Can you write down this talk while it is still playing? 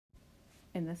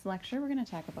In this lecture, we're going to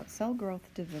talk about cell growth,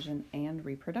 division, and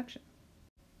reproduction.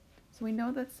 So we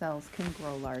know that cells can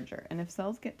grow larger, and if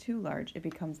cells get too large, it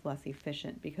becomes less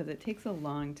efficient because it takes a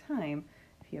long time,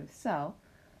 if you have a cell,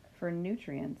 for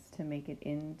nutrients to make it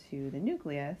into the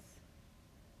nucleus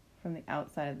from the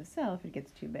outside of the cell if it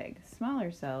gets too big.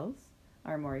 Smaller cells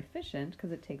are more efficient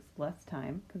because it takes less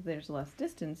time, because there's less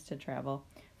distance to travel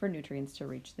for nutrients to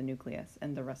reach the nucleus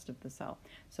and the rest of the cell.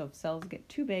 So if cells get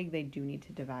too big, they do need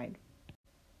to divide.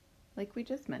 Like we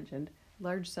just mentioned,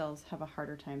 large cells have a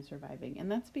harder time surviving, and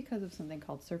that's because of something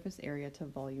called surface area to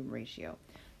volume ratio.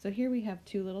 So here we have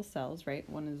two little cells, right?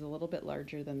 One is a little bit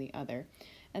larger than the other.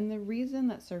 And the reason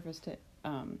that surface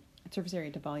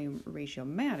area to volume ratio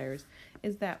matters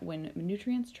is that when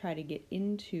nutrients try to get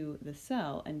into the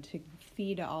cell and to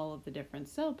feed all of the different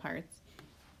cell parts,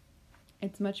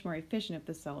 it's much more efficient if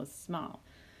the cell is small.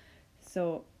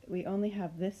 So we only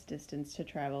have this distance to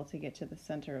travel to get to the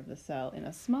center of the cell in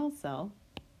a small cell,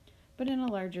 but in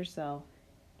a larger cell,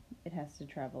 it has to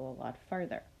travel a lot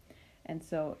farther. And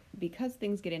so because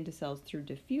things get into cells through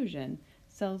diffusion,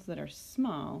 cells that are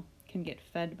small can get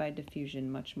fed by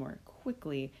diffusion much more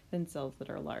quickly than cells that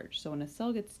are large. So when a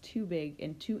cell gets too big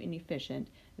and too inefficient,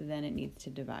 then it needs to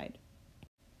divide.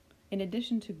 In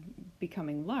addition to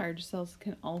becoming large, cells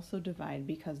can also divide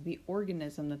because the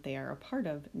organism that they are a part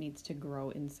of needs to grow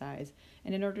in size.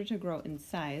 And in order to grow in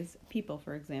size, people,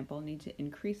 for example, need to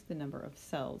increase the number of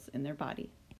cells in their body.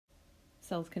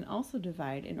 Cells can also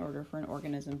divide in order for an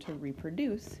organism to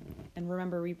reproduce. And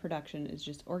remember, reproduction is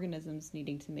just organisms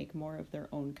needing to make more of their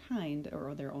own kind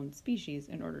or their own species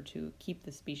in order to keep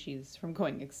the species from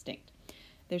going extinct.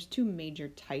 There's two major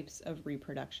types of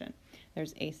reproduction.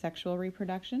 There's asexual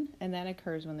reproduction, and that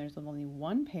occurs when there's only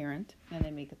one parent and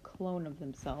they make a clone of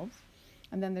themselves.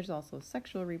 And then there's also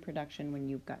sexual reproduction when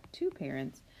you've got two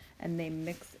parents and they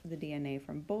mix the DNA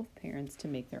from both parents to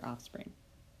make their offspring.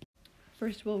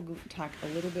 First, we'll talk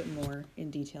a little bit more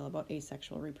in detail about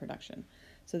asexual reproduction.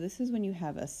 So this is when you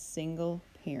have a single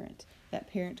parent. That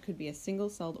parent could be a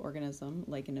single-celled organism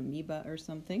like an amoeba or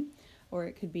something, or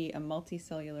it could be a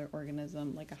multicellular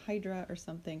organism like a hydra or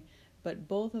something, but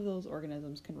both of those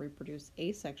organisms can reproduce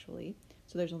asexually.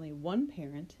 So there's only one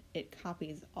parent. It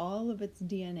copies all of its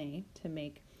DNA to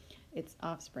make its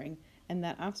offspring, and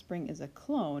that offspring is a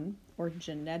clone or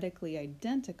genetically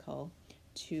identical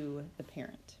to the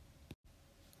parent.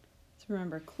 So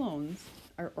remember, clones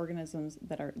are organisms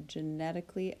that are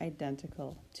genetically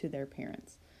identical to their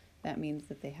parents. That means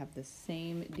that they have the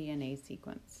same DNA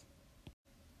sequence.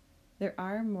 There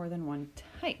are more than one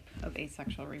type of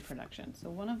asexual reproduction. So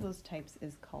one of those types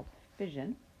is called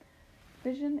fission.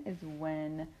 Fission is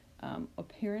when a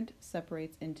parent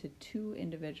separates into two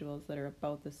individuals that are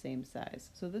about the same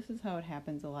size. So this is how it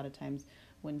happens a lot of times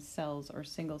when cells or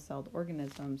single-celled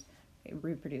organisms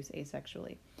reproduce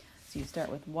asexually. So you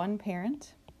start with one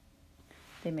parent,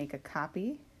 they make a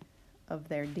copy of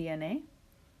their DNA,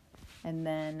 and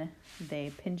then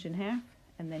they pinch in half,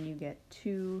 and then you get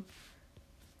two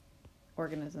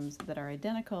organisms that are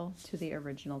identical to the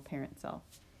original parent cell.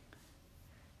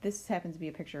 This happens to be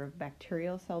a picture of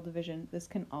bacterial cell division. This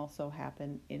can also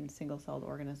happen in single-celled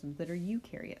organisms that are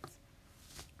eukaryotes.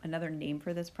 Another name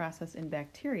for this process in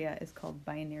bacteria is called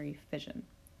binary fission.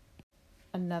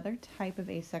 Another type of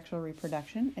asexual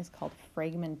reproduction is called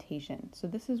fragmentation. So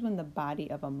this is when the body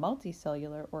of a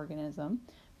multicellular organism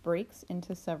breaks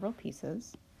into several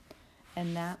pieces,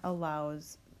 and that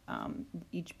allows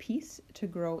each piece to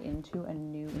grow into a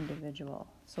new individual.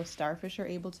 So starfish are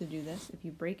able to do this. If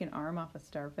you break an arm off a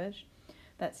starfish,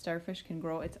 that starfish can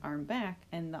grow its arm back,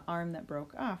 and the arm that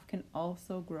broke off can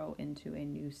also grow into a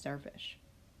new starfish.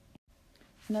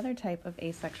 Another type of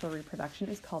asexual reproduction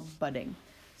is called budding.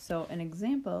 So an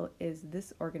example is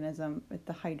this organism with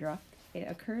the hydra. It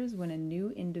occurs when a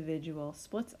new individual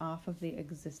splits off of the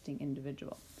existing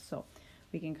individual. So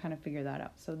we can kind of figure that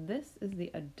out. So this is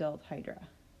the adult hydra.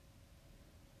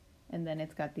 And then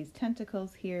it's got these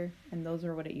tentacles here, and those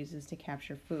are what it uses to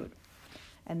capture food.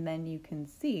 And then you can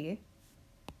see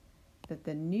that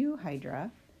the new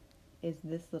hydra is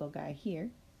this little guy here.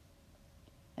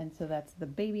 And so that's the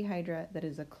baby hydra that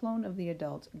is a clone of the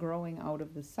adult growing out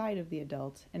of the side of the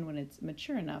adult, and when it's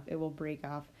mature enough, it will break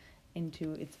off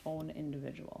into its own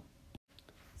individual.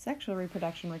 Sexual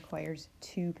reproduction requires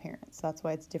two parents. That's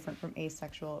why it's different from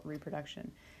asexual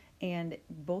reproduction. And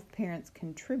both parents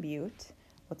contribute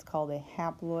what's called a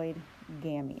haploid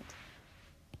gamete.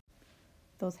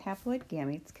 Those haploid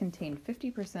gametes contain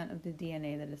 50% of the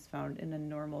DNA that is found in a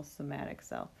normal somatic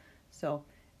cell. So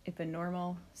if a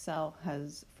normal cell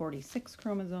has 46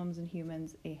 chromosomes in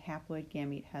humans, a haploid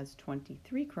gamete has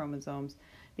 23 chromosomes,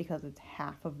 because it's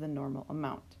half of the normal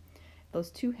amount. Those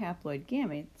two haploid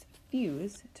gametes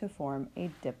fuse to form a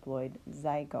diploid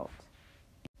zygote.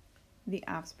 The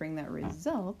offspring that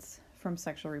results from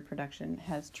sexual reproduction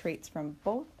has traits from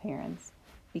both parents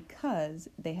because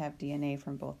they have DNA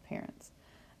from both parents.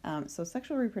 So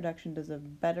sexual reproduction does a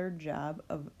better job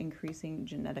of increasing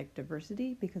genetic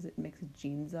diversity because it mixes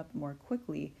genes up more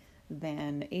quickly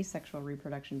than asexual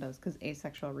reproduction does, because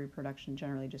asexual reproduction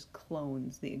generally just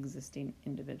clones the existing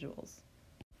individuals.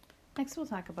 Next, we'll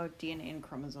talk about DNA and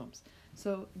chromosomes.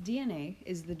 So DNA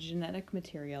is the genetic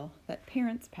material that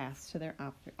parents pass to their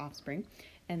offspring,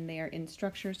 and they are in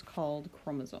structures called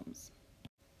chromosomes.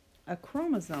 A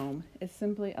chromosome is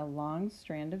simply a long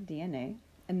strand of DNA,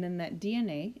 and then that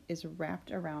DNA is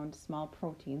wrapped around small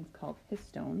proteins called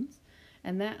histones,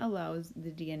 and that allows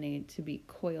the DNA to be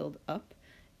coiled up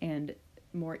and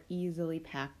more easily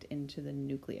packed into the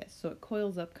nucleus. So it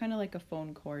coils up kind of like a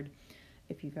phone cord,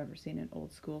 if you've ever seen an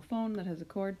old school phone that has a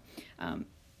cord, and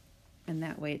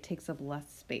that way it takes up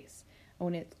less space.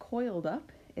 When it's coiled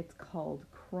up, it's called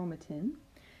chromatin,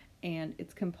 and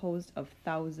it's composed of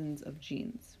thousands of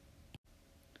genes.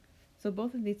 So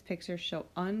both of these pictures show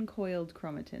uncoiled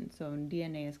chromatin, so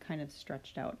DNA is kind of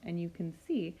stretched out. And you can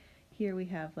see here we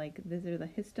have, like, these are the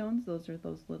histones, those are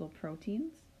those little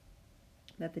proteins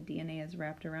that the DNA is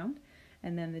wrapped around.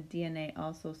 And then the DNA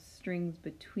also strings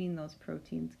between those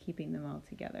proteins, keeping them all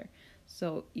together.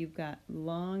 So you've got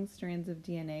long strands of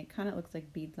DNA, kind of looks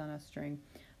like beads on a string,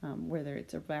 where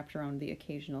it's wrapped around the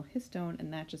occasional histone,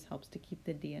 and that just helps to keep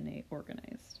the DNA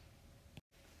organized.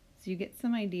 So you get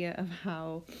some idea of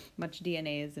how much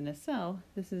DNA is in a cell.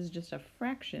 This is just a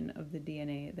fraction of the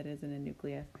DNA that is in a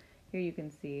nucleus. Here you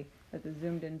can see that the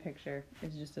zoomed in picture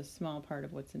is just a small part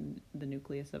of what's in the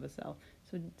nucleus of a cell.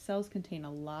 So cells contain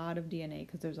a lot of DNA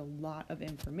because there's a lot of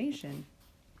information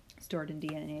stored in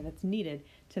DNA that's needed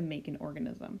to make an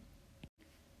organism.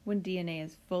 When DNA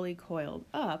is fully coiled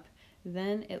up,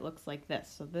 then it looks like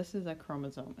this. So this is a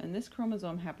chromosome, and this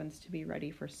chromosome happens to be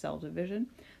ready for cell division.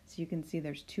 So you can see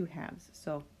there's two halves.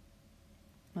 So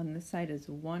on this side is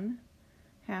one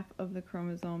half of the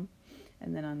chromosome,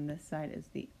 and then on this side is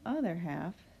the other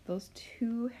half. Those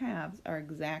two halves are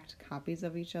exact copies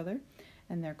of each other,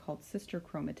 and they're called sister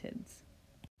chromatids.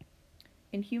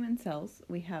 In human cells,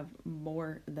 we have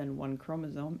more than one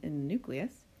chromosome in the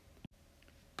nucleus.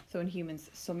 So in humans,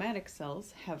 somatic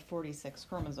cells have 46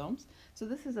 chromosomes. So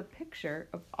this is a picture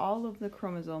of all of the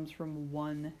chromosomes from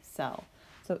one cell.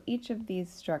 So each of these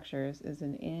structures is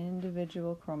an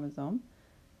individual chromosome.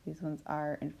 These ones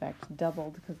are, in fact,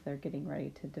 doubled because they're getting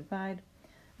ready to divide.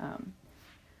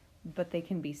 But they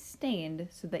can be stained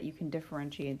so that you can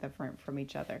differentiate them from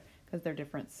each other because they're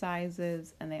different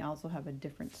sizes, and they also have a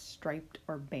different striped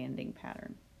or banding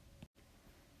pattern.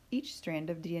 Each strand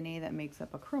of DNA that makes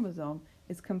up a chromosome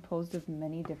is composed of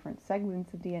many different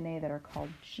segments of DNA that are called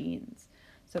genes.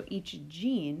 So each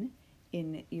gene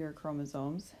in your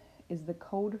chromosomes is the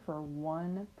code for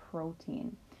one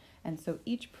protein. And so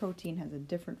each protein has a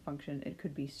different function. It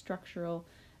could be structural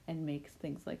and makes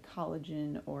things like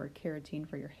collagen or keratin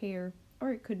for your hair,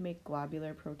 or it could make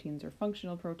globular proteins or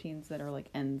functional proteins that are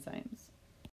like enzymes.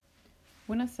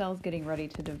 When a cell is getting ready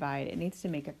to divide, it needs to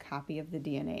make a copy of the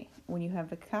DNA. When you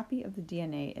have a copy of the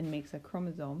DNA, it makes a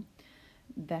chromosome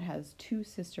that has two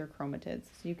sister chromatids.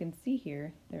 So you can see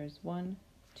here, there's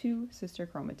two sister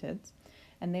chromatids,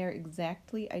 and they are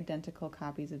exactly identical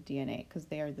copies of DNA because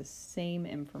they are the same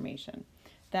information.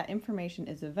 That information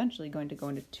is eventually going to go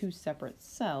into two separate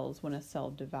cells when a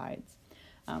cell divides.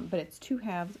 But it's two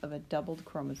halves of a doubled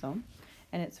chromosome,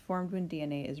 and it's formed when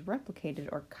DNA is replicated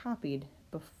or copied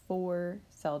before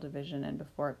cell division and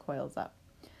before it coils up.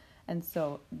 And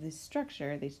so this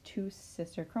structure, these two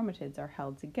sister chromatids, are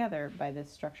held together by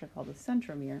this structure called a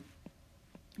centromere.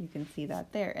 You can see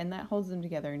that there, and that holds them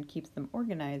together and keeps them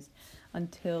organized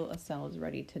until a cell is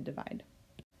ready to divide.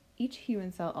 Each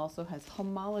human cell also has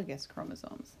homologous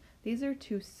chromosomes. These are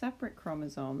two separate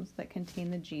chromosomes that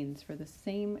contain the genes for the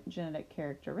same genetic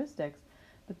characteristics,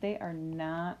 but they are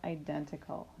not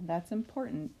identical. That's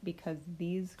important because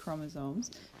these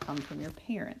chromosomes come from your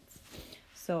parents.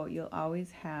 So you'll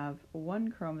always have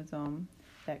one chromosome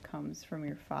that comes from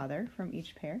your father from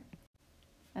each pair,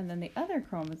 and then the other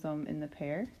chromosome in the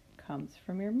pair comes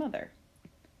from your mother.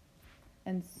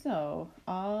 And so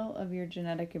all of your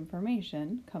genetic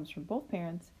information comes from both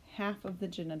parents. Half of the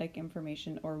genetic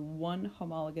information, or one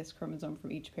homologous chromosome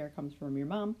from each pair, comes from your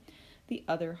mom. The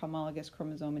other homologous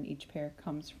chromosome in each pair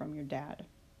comes from your dad.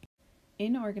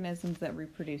 In organisms that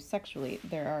reproduce sexually,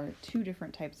 there are two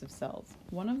different types of cells.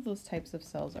 One of those types of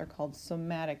cells are called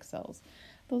somatic cells,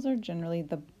 Those are generally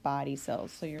the body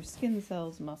cells. So your skin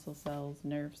cells, muscle cells,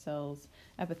 nerve cells,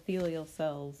 epithelial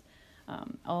cells,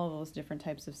 all of those different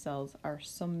types of cells are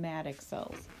somatic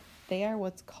cells. They are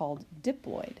what's called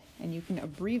diploid, and you can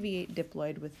abbreviate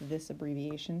diploid with this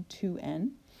abbreviation,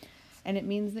 2N, and it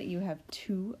means that you have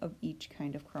two of each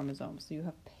kind of chromosome. So you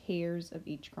have pairs of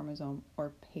each chromosome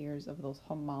or pairs of those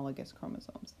homologous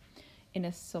chromosomes. In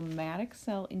a somatic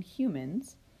cell in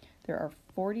humans, there are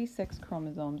 46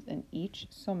 chromosomes in each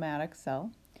somatic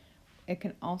cell. It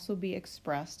can also be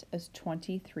expressed as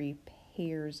 23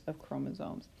 pairs of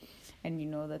chromosomes. And you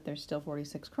know that there's still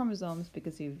 46 chromosomes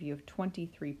because if you have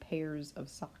 23 pairs of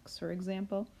socks, for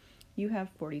example, you have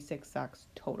 46 socks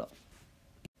total.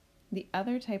 The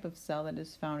other type of cell that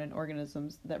is found in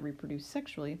organisms that reproduce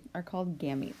sexually are called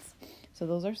gametes. So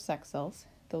those are sex cells.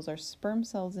 Those are sperm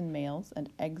cells in males and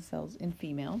egg cells in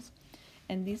females.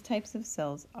 And these types of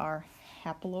cells are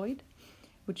haploid,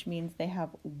 which means they have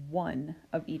one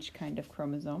of each kind of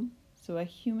chromosome. So a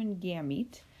human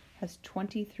gamete has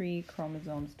 23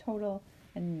 chromosomes total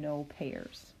and no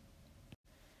pairs.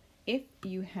 If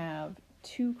you have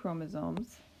two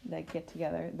chromosomes that get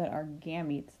together that are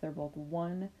gametes, they're both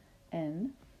 1N,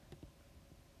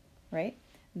 right?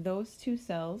 Those two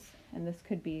cells, and this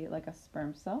could be like a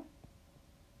sperm cell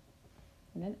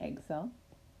and an egg cell,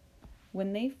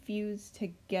 when they fuse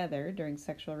together during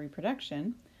sexual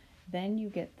reproduction, then you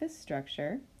get this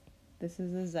structure. This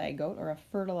is a zygote or a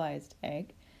fertilized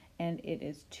egg, and it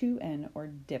is 2N or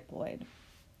diploid.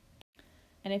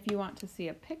 And if you want to see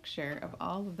a picture of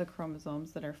all of the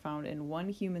chromosomes that are found in one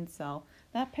human cell,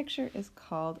 that picture is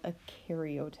called a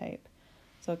karyotype.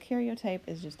 So a karyotype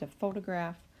is just a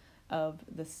photograph of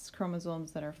the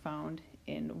chromosomes that are found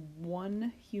in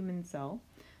one human cell.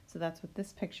 So that's what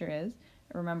this picture is.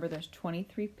 Remember, there's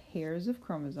 23 pairs of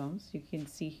chromosomes. You can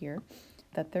see here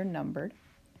that they're numbered.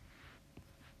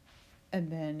 And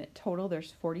then total,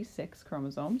 there's 46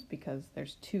 chromosomes because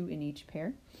there's 2 in each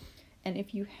pair. And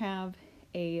if you have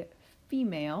a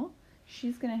female,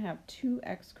 she's going to have 2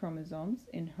 X chromosomes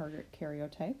in her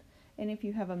karyotype. And if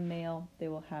you have a male, they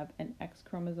will have an X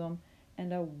chromosome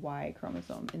and a Y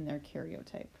chromosome in their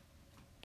karyotype.